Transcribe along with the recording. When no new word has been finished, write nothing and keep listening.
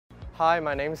Hi,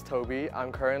 my name is Toby.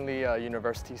 I'm currently a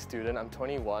university student. I'm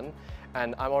 21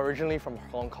 and I'm originally from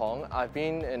Hong Kong. I've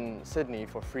been in Sydney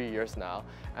for 3 years now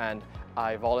and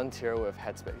I volunteer with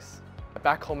Headspace.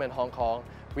 Back home in Hong Kong,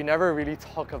 we never really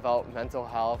talk about mental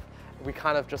health. We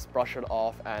kind of just brush it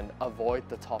off and avoid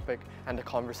the topic and the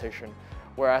conversation.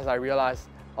 Whereas I realized,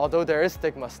 although there is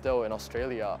stigma still in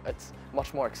Australia, it's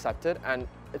much more accepted, and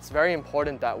it's very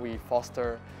important that we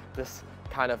foster this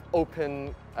kind of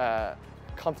open,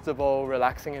 comfortable,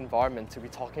 relaxing environment to be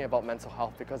talking about mental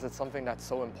health, because it's something that's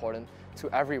so important to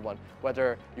everyone.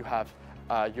 Whether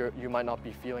you might not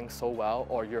be feeling so well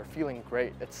or you're feeling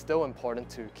great, it's still important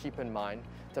to keep in mind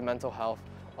the mental health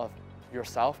of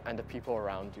yourself and the people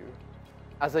around you.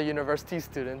 As a university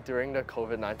student during the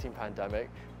COVID-19 pandemic,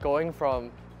 going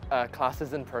from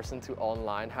classes in person to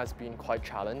online has been quite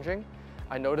challenging.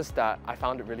 I noticed that I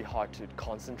found it really hard to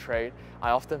concentrate.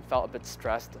 I often felt a bit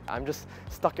stressed. I'm just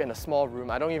stuck in a small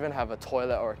room. I don't even have a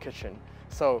toilet or a kitchen.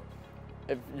 So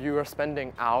if you are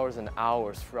spending hours and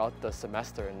hours throughout the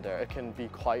semester in there, it can be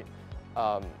quite,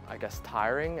 I guess,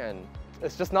 tiring, and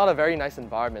it's just not a very nice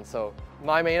environment. So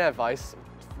my main advice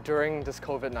during this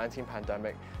COVID-19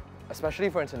 pandemic, especially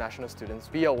for international students,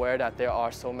 be aware that there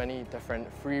are so many different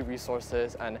free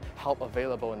resources and help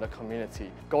available in the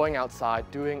community. Going outside,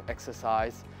 doing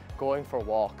exercise, going for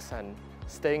walks, and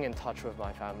staying in touch with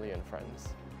my family and friends.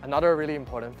 Another really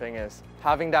important thing is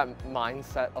having that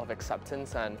mindset of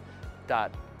acceptance and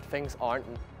that things aren't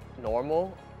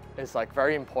normal is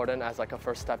very important as a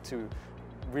first step to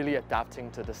really adapting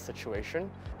to this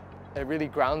situation. It really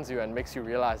grounds you and makes you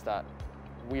realize that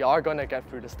we are going to get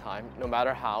through this time, no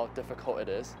matter how difficult it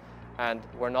is, and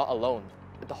we're not alone.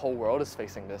 The whole world is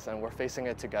facing this, and we're facing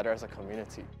it together as a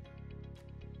community.